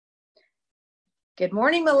Good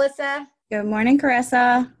morning, Melissa. Good morning,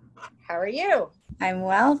 Carissa. How are you? I'm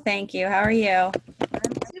well, thank you. How are you?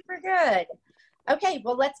 I'm super good. Okay,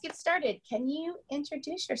 well, let's get started. Can you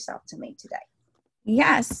introduce yourself to me today?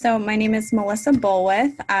 Yes, so my name is Melissa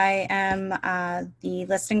Bulwith. I am the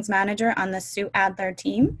listings manager on the Sue Adler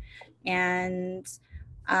team, and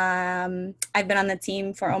I've been on the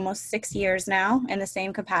team for almost 6 years now in the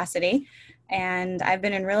same capacity. And I've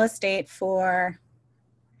been in real estate for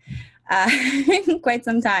uh, quite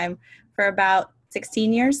some time, for about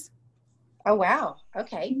 16 years. Oh, wow.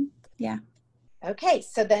 Okay. Yeah. Okay,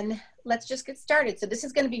 so then let's just get started. So this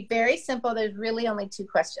is going to be very simple. There's really only two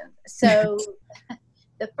questions. So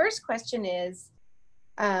the first question is,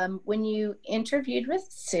 when you interviewed with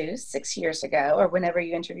Sue 6 years ago, or whenever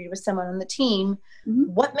you interviewed with someone on the team,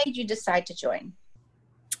 what made you decide to join?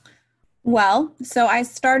 Well, so I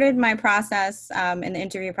started my process in the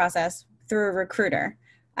interview process through a recruiter.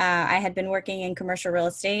 I had been working in commercial real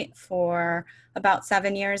estate for about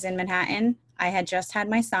 7 years in Manhattan. I had just had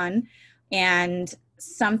my son, and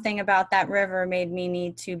something about that river made me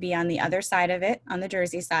need to be on the other side of it, on the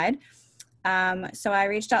Jersey side. So I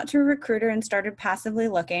reached out to a recruiter and started passively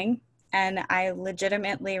looking, and I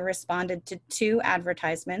legitimately responded to 2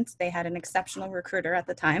 advertisements. They had an exceptional recruiter at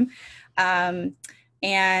the time.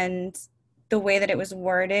 And the way that it was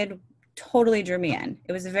worded totally drew me in.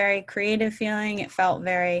 It was a very creative feeling. It felt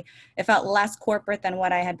less corporate than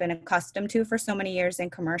what I had been accustomed to for so many years in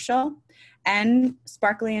commercial, and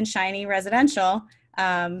sparkly and shiny residential,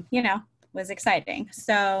 was exciting.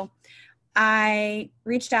 So I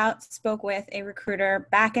reached out, spoke with a recruiter,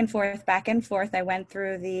 back and forth, back and forth. I went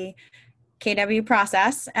through the KW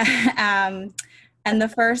process. And the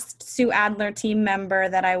first Sue Adler team member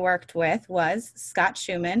that I worked with was Scott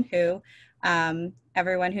Schumann, who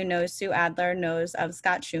everyone who knows Sue Adler knows of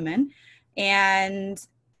Scott Schumann. And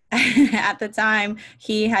at the time,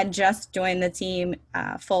 he had just joined the team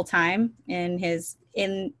full time in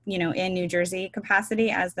New Jersey capacity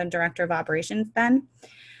as the director of operations then.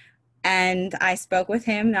 And I spoke with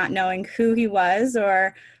him, not knowing who he was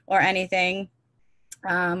or anything.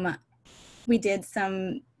 We did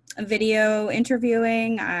some video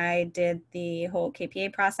interviewing. I did the whole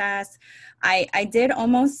KPA process. I did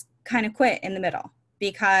almost kind of quit in the middle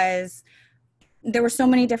because there were so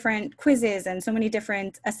many different quizzes and so many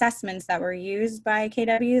different assessments that were used by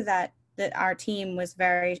KW that our team was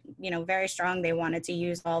very strong. They wanted to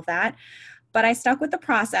use all of that. But I stuck with the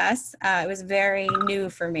process. It was very new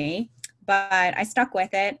for me, but I stuck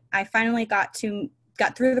with it. I finally got through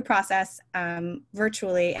the process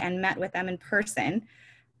virtually and met with them in person.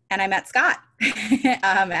 And I met Scott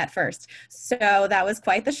at first. So that was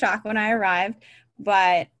quite the shock when I arrived.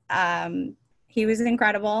 But he was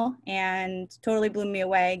incredible and totally blew me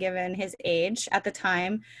away given his age at the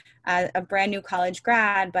time. A brand new college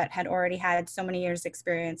grad, but had already had so many years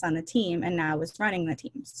experience on the team and now was running the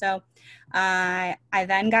team. So I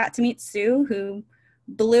then got to meet Sue, who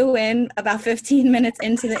blew in about 15 minutes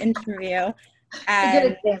into the interview. And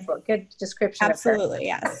good example, good description. Absolutely,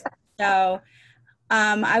 yes. So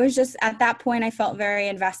I was just, at that point, I felt very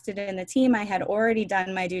invested in the team. I had already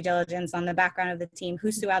done my due diligence on the background of the team,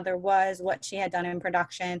 who Sue Adler was, what she had done in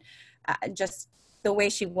production, just the way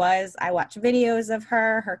she was. I watched videos of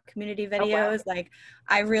her community videos. Oh, wow. Like,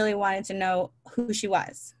 I really wanted to know who she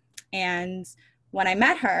was. And when I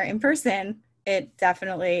met her in person, it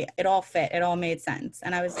all fit. It all made sense.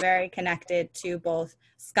 And I was very connected to both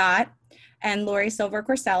Scott and Lori Silver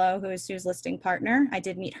Corsello, who is Sue's listing partner. I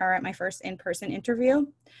did meet her at my first in-person interview.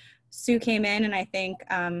 Sue came in, and I think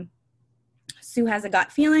Sue has a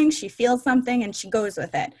gut feeling. She feels something, and she goes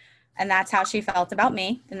with it. And that's how she felt about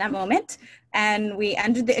me in that moment. And we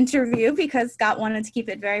ended the interview because Scott wanted to keep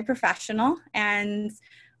it very professional. And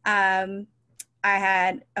I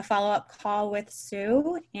had a follow-up call with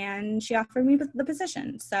Sue, and she offered me the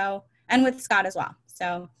position. So, and with Scott as well.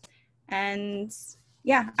 So, and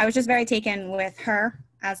yeah, I was just very taken with her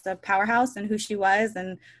as the powerhouse and who she was,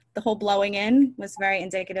 and the whole blowing in was very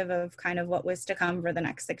indicative of kind of what was to come for the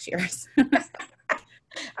next 6 years.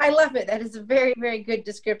 I love it. That is a very, very good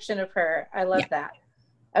description of her. I love that.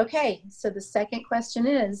 Okay, so the second question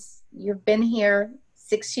is, you've been here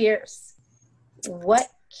 6 years. What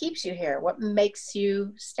keeps you here? What makes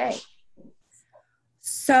you stay?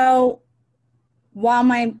 So while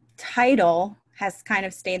my title has kind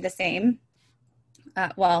of stayed the same,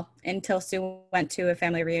 until Sue went to a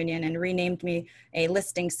family reunion and renamed me a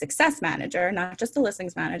listings success manager, not just a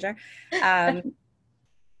listings manager.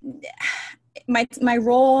 My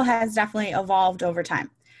role has definitely evolved over time.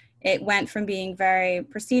 It went from being very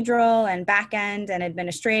procedural and back end and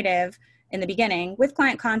administrative in the beginning with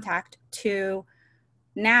client contact to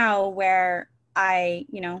now where I,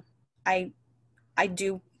 you know, I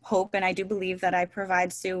do hope and I do believe that I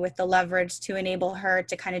provide Sue with the leverage to enable her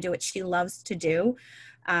to kind of do what she loves to do,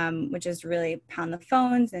 which is really pound the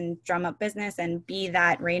phones and drum up business and be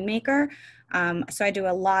that rainmaker. So I do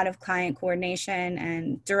a lot of client coordination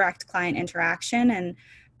and direct client interaction. And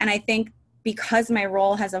I think because my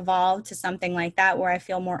role has evolved to something like that, where I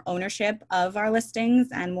feel more ownership of our listings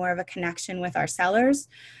and more of a connection with our sellers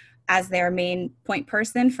as their main point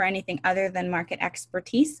person for anything other than market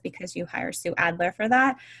expertise, because you hire Sue Adler for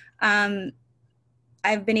that.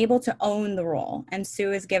 I've been able to own the role, and Sue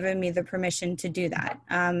has given me the permission to do that.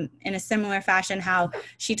 In a similar fashion, how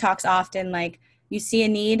she talks often, like, you see a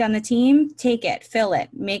need on the team, take it, fill it,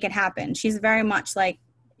 make it happen. She's very much like,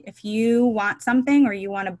 if you want something, or you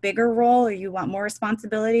want a bigger role, or you want more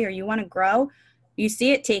responsibility, or you want to grow, you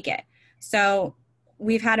see it, take it. So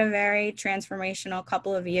we've had a very transformational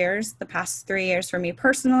couple of years. The past 3 years for me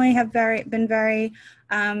personally have been very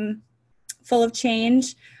full of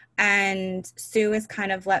change. And Sue has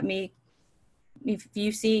kind of let me, if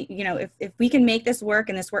you see, you know, if we can make this work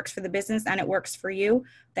and this works for the business and it works for you,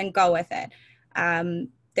 then go with it.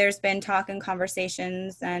 There's been talk and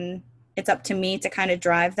conversations, and it's up to me to kind of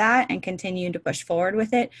drive that and continue to push forward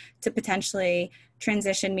with it to potentially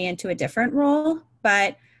transition me into a different role.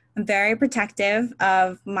 But I'm very protective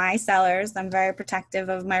of my sellers. I'm very protective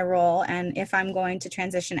of my role. And if I'm going to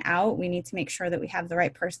transition out, we need to make sure that we have the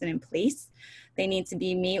right person in place. They need to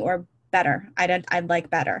be me or better. I'd like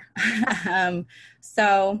better.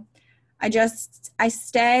 So I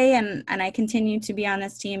stay and I continue to be on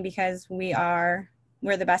this team because we're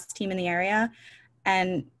the best team in the area.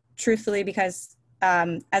 And truthfully, because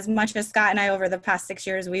as much as Scott and I over the past 6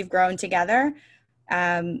 years, we've grown together.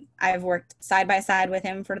 I've worked side by side with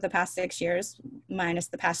him for the past 6 years, minus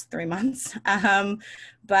the past 3 months.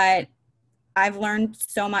 But I've learned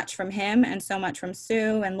so much from him and so much from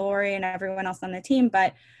Sue and Lori and everyone else on the team.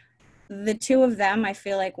 But the two of them, I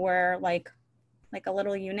feel like we're like a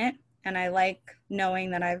little unit. And I like knowing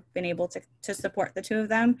that I've been able to support the two of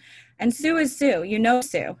them. And Sue is Sue. You know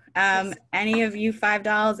Sue. Any of you 5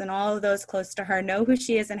 dolls and all of those close to her know who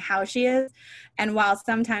she is and how she is. And while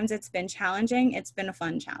sometimes it's been challenging, it's been a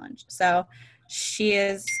fun challenge. So she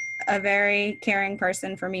is a very caring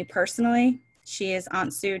person for me personally. She is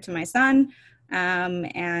Aunt Sue to my son.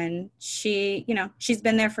 And she, you know, she's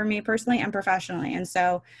been there for me personally and professionally. And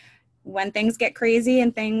so when things get crazy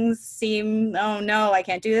and things seem, oh no, I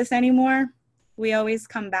can't do this anymore, we always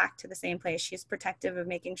come back to the same place. She's protective of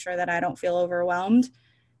making sure that I don't feel overwhelmed,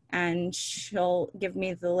 and she'll give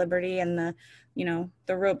me the liberty and the, you know,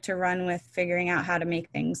 the rope to run with figuring out how to make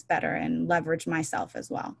things better and leverage myself as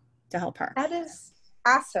well to help her. That is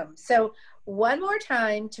awesome. So one more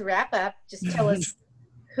time to wrap up, just tell us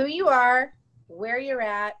who you are, where you're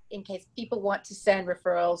at, in case people want to send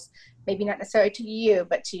referrals, maybe not necessarily to you,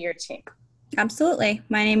 but to your team. Absolutely.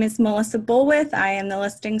 My name is Melissa Bulwith. I am the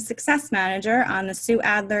listing success manager on the Sue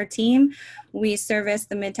Adler team. We service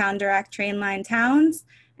the Midtown Direct train line towns,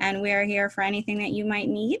 and we are here for anything that you might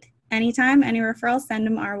need. Anytime, any referrals, send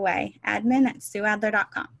them our way.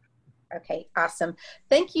 admin@sueadler.com. Okay, awesome.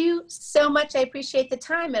 Thank you so much. I appreciate the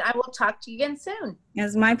time, and I will talk to you again soon. It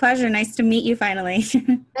was my pleasure. Nice to meet you finally.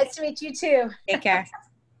 Nice to meet you too. Take care.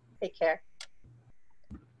 Take care.